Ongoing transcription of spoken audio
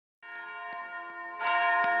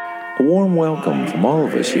A warm welcome from all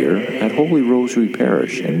of us here at Holy Rosary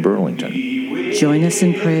Parish in Burlington. Join us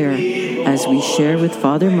in prayer as we share with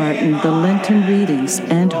Father Martin the Lenten readings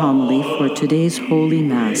and homily for today's Holy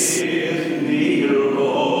Mass.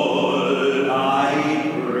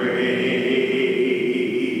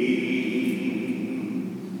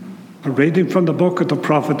 A reading from the book of the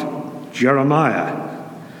prophet Jeremiah.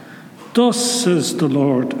 Thus says the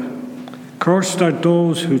Lord, cursed are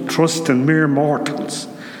those who trust in mere mortals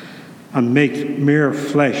and make mere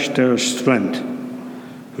flesh their strength,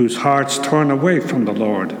 whose hearts turn away from the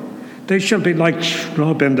Lord. They shall be like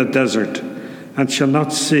shrub in the desert, and shall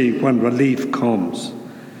not see when relief comes.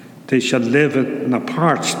 They shall live in the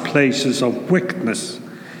parched places of wickedness,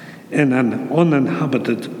 in an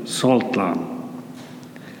uninhabited salt land.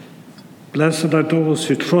 Blessed are those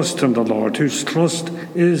who trust in the Lord, whose trust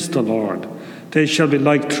is the Lord. They shall be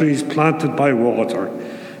like trees planted by water,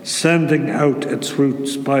 sending out its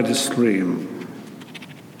roots by the stream.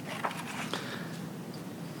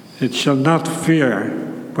 It shall not fear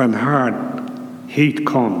when hard heat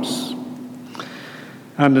comes,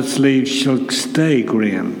 and its leaves shall stay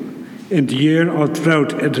green. In the year of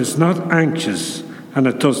drought it is not anxious, and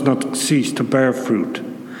it does not cease to bear fruit.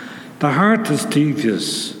 The heart is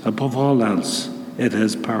devious above all else, it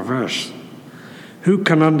is perverse. Who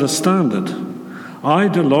can understand it? I,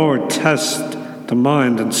 the Lord, test the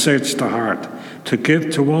mind and search the heart, to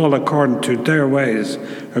give to all according to their ways,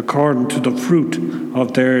 according to the fruit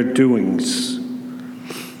of their doings.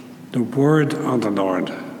 The word of the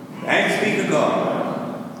Lord. Thanks be to God.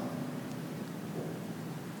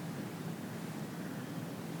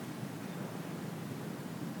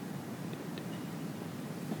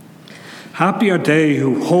 Happy are they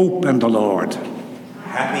who hope in the Lord.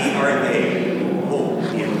 Happy are they who hope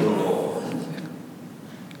in the Lord.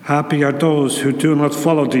 Happy are those who do not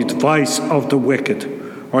follow the advice of the wicked,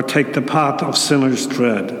 or take the path of sinners'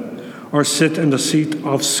 dread, or sit in the seat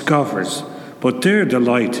of scoffers, but their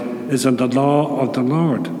delight is in the law of the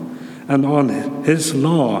Lord, and on his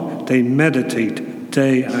law they meditate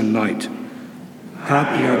day and night.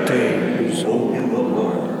 Happy are they who hope in the Lord.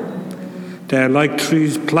 They are like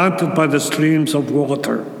trees planted by the streams of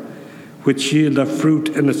water, which yield their fruit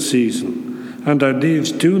in its season, and their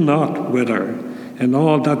leaves do not wither. In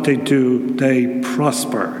all that they do, they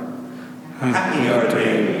prosper. Happy are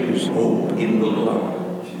they who hope in the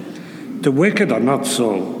Lord. The wicked are not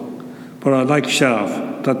so, but are like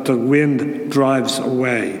chaff that the wind drives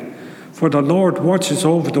away. For the Lord watches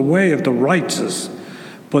over the way of the righteous,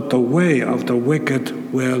 but the way of the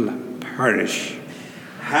wicked will perish.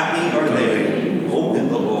 Happy are they who hope in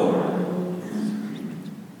the Lord.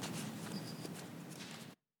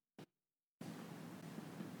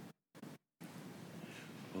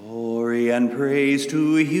 Glory and praise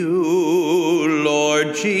to you,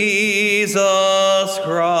 Lord Jesus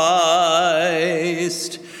Christ.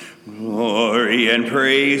 Glory and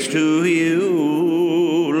praise to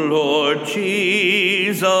you, Lord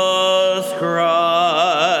Jesus Christ.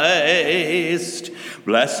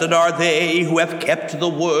 Blessed are they who have kept the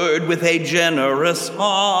word with a generous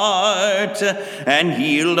heart and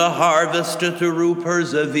yield a harvest through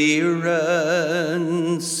perseverance.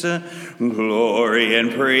 Glory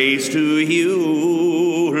and praise to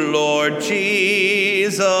you, Lord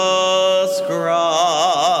Jesus Christ.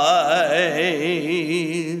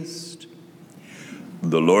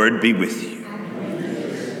 The Lord be with you.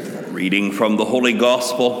 Reading from the Holy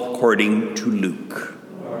Gospel according to Luke.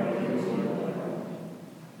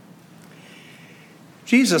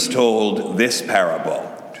 Jesus told this parable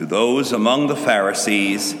to those among the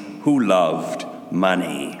Pharisees who loved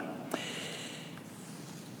money.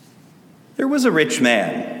 There was a rich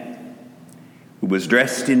man who was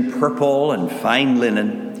dressed in purple and fine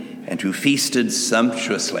linen and who feasted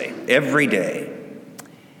sumptuously every day.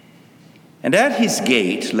 And at his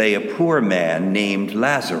gate lay a poor man named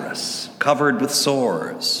Lazarus, covered with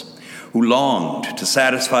sores, who longed to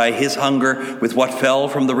satisfy his hunger with what fell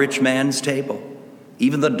from the rich man's table.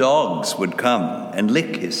 Even the dogs would come and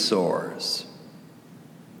lick his sores.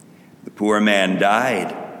 The poor man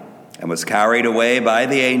died and was carried away by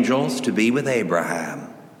the angels to be with Abraham.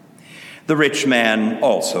 The rich man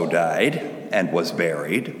also died and was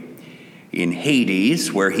buried. In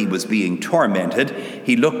Hades, where he was being tormented,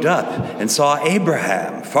 he looked up and saw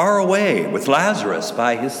Abraham far away with Lazarus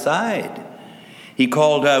by his side. He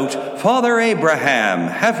called out, "Father Abraham,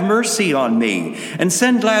 have mercy on me, and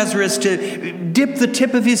send Lazarus to dip the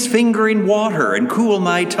tip of his finger in water and cool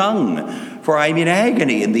my tongue, for I am in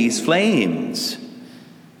agony in these flames."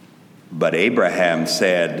 But Abraham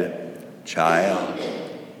said, "Child,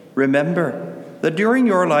 remember that during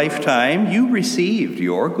your lifetime you received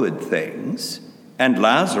your good things, and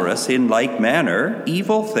Lazarus in like manner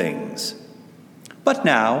evil things. But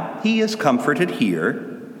now he is comforted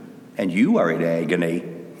here, and you are in agony.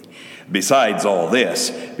 Besides all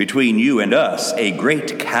this, between you and us a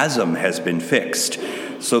great chasm has been fixed,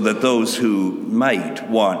 so that those who might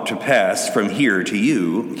want to pass from here to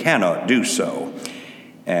you cannot do so,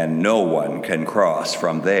 and no one can cross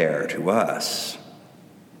from there to us."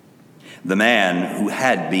 The man who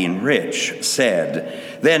had been rich said,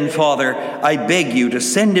 "Then, Father, I beg you to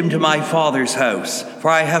send him to my father's house,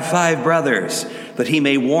 for I have 5 brothers, that he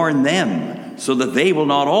may warn them, so that they will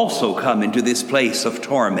not also come into this place of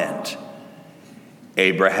torment."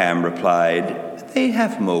 Abraham replied, "They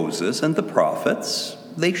have Moses and the prophets.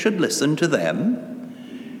 They should listen to them."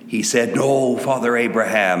 He said, "No, Father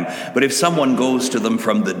Abraham, but if someone goes to them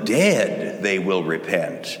from the dead, they will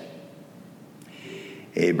repent."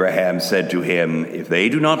 Abraham said to him, "If they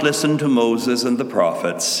do not listen to Moses and the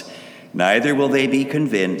prophets, neither will they be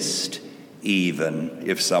convinced, even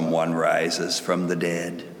if someone rises from the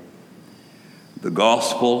dead." The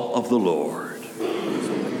Gospel of the Lord.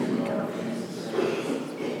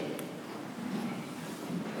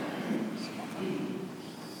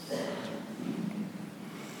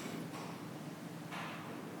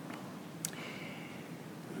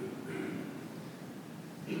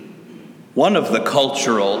 One of the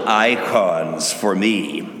cultural icons for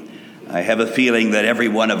me, I have a feeling that every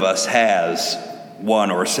one of us has one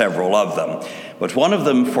or several of them, but one of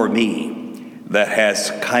them for me that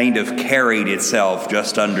has kind of carried itself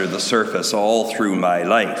just under the surface all through my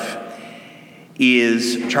life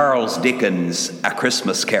is Charles Dickens' A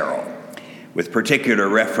Christmas Carol, with particular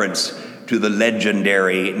reference to the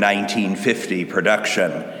legendary 1950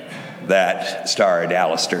 production that starred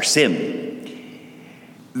Alastair Sim.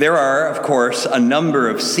 There are, of course, a number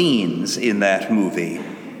of scenes in that movie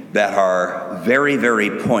that are very, very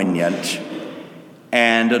poignant,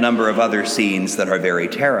 and a number of other scenes that are very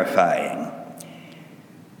terrifying.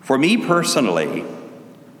 For me personally,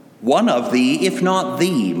 one of the, if not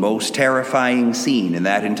the most terrifying scene in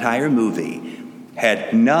that entire movie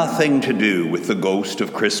had nothing to do with the ghost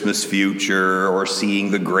of Christmas future or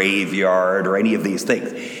seeing the graveyard or any of these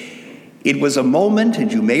things. It was a moment,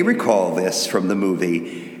 and you may recall this from the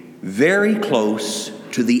movie, very close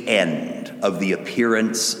to the end of the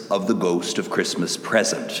appearance of the ghost of Christmas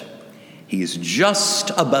Present. He's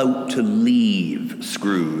just about to leave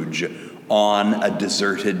Scrooge on a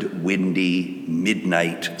deserted, windy,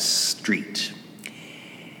 midnight street.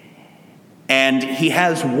 And he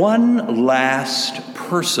has one last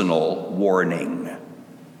personal warning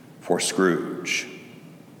for Scrooge.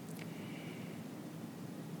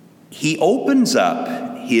 He opens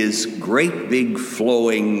up his great big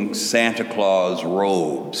flowing Santa Claus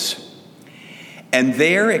robes, and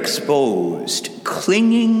there exposed,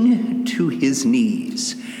 clinging to his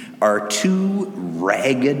knees, are 2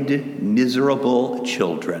 ragged, miserable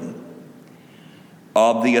children,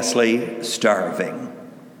 obviously starving.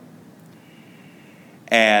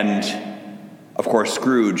 And, of course,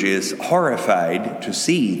 Scrooge is horrified to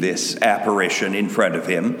see this apparition in front of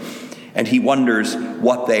him, and he wonders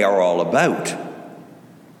what they are all about.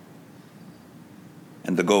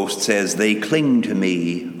 And the ghost says, "They cling to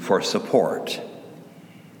me for support.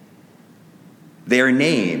 Their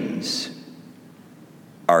names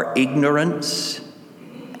are Ignorance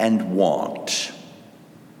and Want.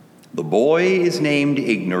 The boy is named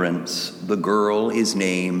Ignorance, the girl is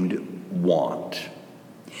named Want.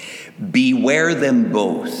 Beware them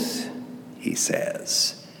both," he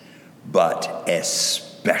says, "but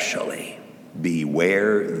especially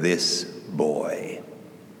beware this boy."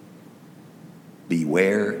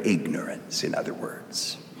 Beware ignorance, in other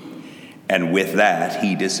words. And with that,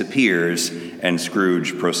 he disappears, and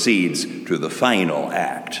Scrooge proceeds to the final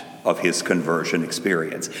act of his conversion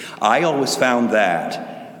experience. I always found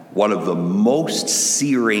that one of the most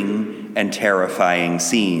searing and terrifying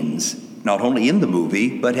scenes, not only in the movie,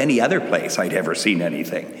 but any other place I'd ever seen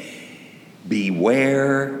anything.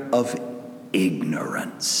 Beware of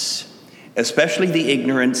ignorance, especially the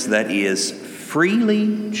ignorance that is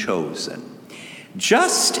freely chosen.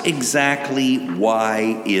 Just exactly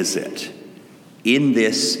why is it in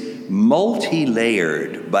this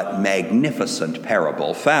multi-layered but magnificent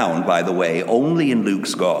parable, found, by the way, only in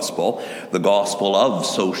Luke's gospel, the gospel of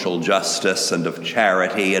social justice and of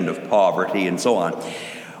charity and of poverty and so on,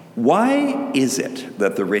 why is it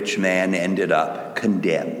that the rich man ended up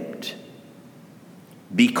condemned?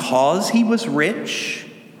 Because he was rich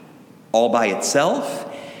all by itself?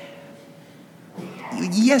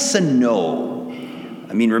 Yes and no.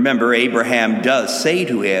 I mean, remember, Abraham does say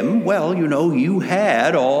to him, well, you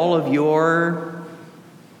had all of your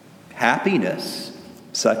happiness,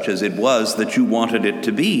 such as it was that you wanted it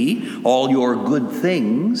to be, all your good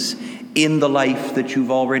things in the life that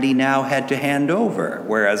you've already now had to hand over,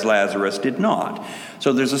 whereas Lazarus did not.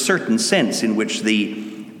 So there's a certain sense in which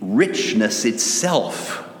the richness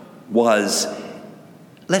itself was,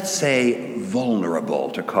 let's say, vulnerable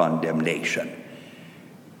to condemnation.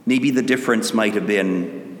 Maybe the difference might have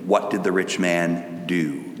been, what did the rich man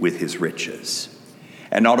do with his riches?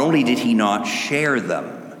 And not only did he not share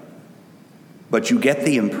them, but you get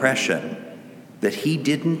the impression that he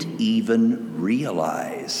didn't even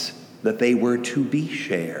realize that they were to be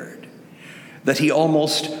shared. That he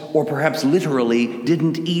almost, or perhaps literally,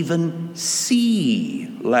 didn't even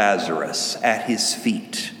see Lazarus at his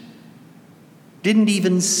feet. Didn't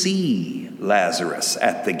even see Lazarus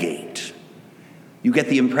at the gate. You get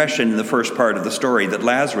the impression in the first part of the story that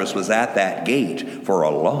Lazarus was at that gate for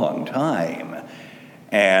a long time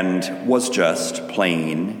and was just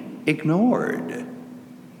plain ignored,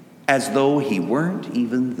 as though he weren't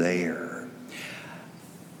even there.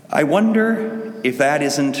 I wonder if that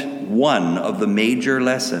isn't one of the major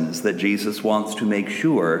lessons that Jesus wants to make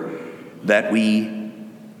sure that we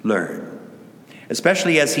learn,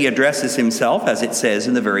 especially as he addresses himself, as it says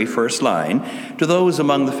in the very first line, to those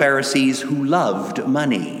among the Pharisees who loved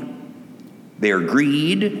money. Their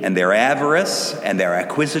greed and their avarice and their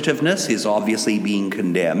acquisitiveness is obviously being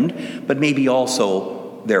condemned, but maybe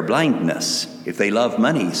also their blindness. If they love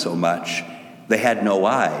money so much, they had no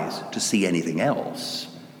eyes to see anything else,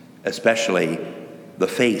 especially the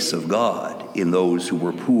face of God in those who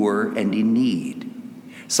were poor and in need.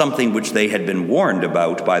 Something which they had been warned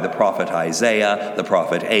about by the prophet Isaiah, the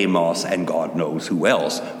prophet Amos, and God knows who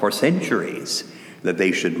else for centuries, that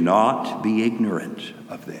they should not be ignorant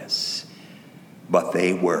of this. But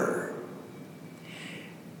they were.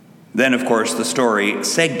 Then, of course, the story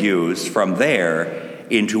segues from there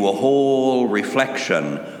into a whole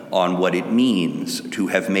reflection on what it means to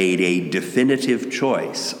have made a definitive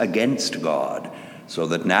choice against God, so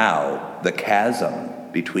that now the chasm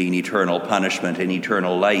between eternal punishment and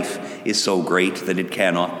eternal life is so great that it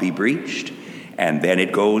cannot be breached. And then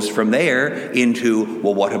it goes from there into,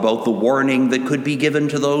 well, what about the warning that could be given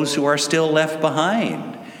to those who are still left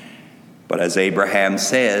behind? But as Abraham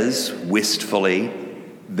says, wistfully,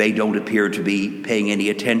 they don't appear to be paying any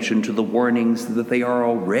attention to the warnings that they are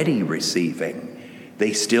already receiving.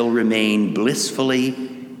 They still remain blissfully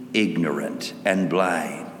ignorant and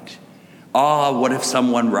blind. What if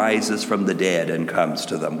someone rises from the dead and comes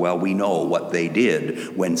to them? Well, we know what they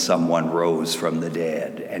did when someone rose from the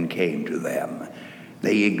dead and came to them.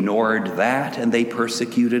 They ignored that and they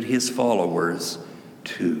persecuted his followers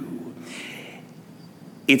too.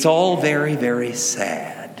 It's all very, very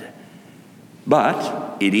sad.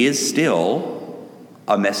 But it is still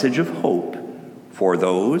a message of hope for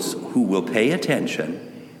those who will pay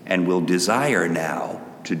attention and will desire now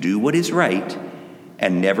to do what is right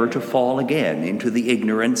and never to fall again into the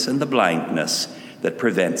ignorance and the blindness that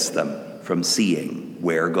prevents them from seeing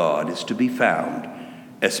where God is to be found,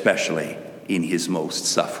 especially in his most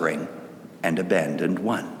suffering and abandoned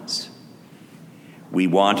ones. We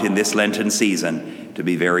want in this Lenten season to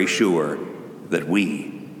be very sure that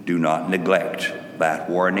we do not neglect that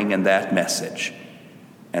warning and that message,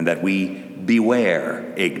 and that we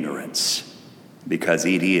beware ignorance, because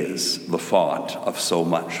it is the font of so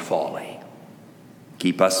much folly.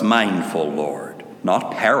 Keep us mindful, Lord,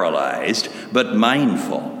 not paralyzed, but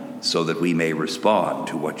mindful, so that we may respond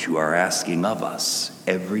to what you are asking of us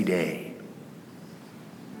every day.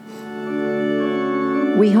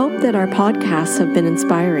 We hope that our podcasts have been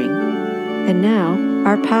inspiring. And now,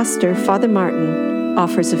 our pastor, Father Martin,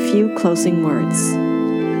 offers a few closing words.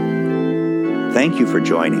 Thank you for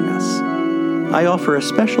joining us. I offer a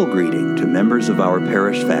special greeting to members of our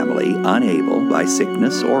parish family unable, by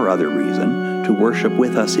sickness or other reason, to worship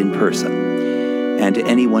with us in person, and to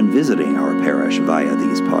anyone visiting our parish via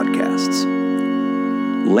these podcasts.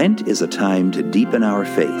 Lent is a time to deepen our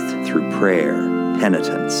faith through prayer,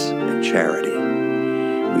 penitence, and charity.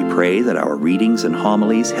 We pray that our readings and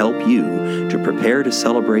homilies help you to prepare to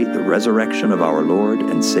celebrate the resurrection of our Lord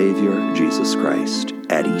and Savior, Jesus Christ,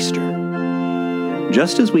 at Easter.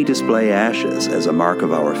 Just as we display ashes as a mark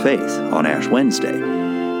of our faith on Ash Wednesday,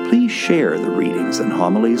 please share the readings and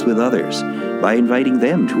homilies with others by inviting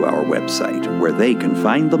them to our website, where they can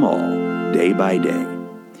find them all, day by day.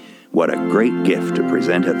 What a great gift to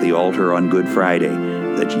present at the altar on Good Friday,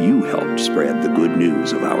 that you helped spread the good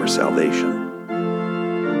news of our salvation.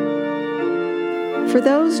 For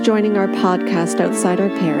those joining our podcast outside our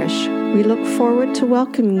parish, We look forward to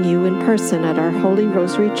welcoming you in person at our Holy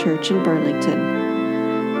Rosary Church in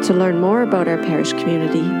Burlington. To learn more about our parish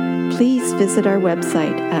community, please visit our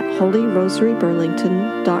website at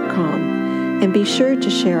holyrosaryburlington.com and be sure to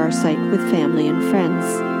share our site with family and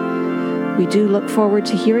friends. We do look forward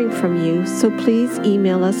to hearing from you, so please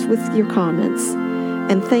email us with your comments.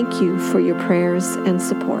 And thank you for your prayers and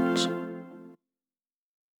support.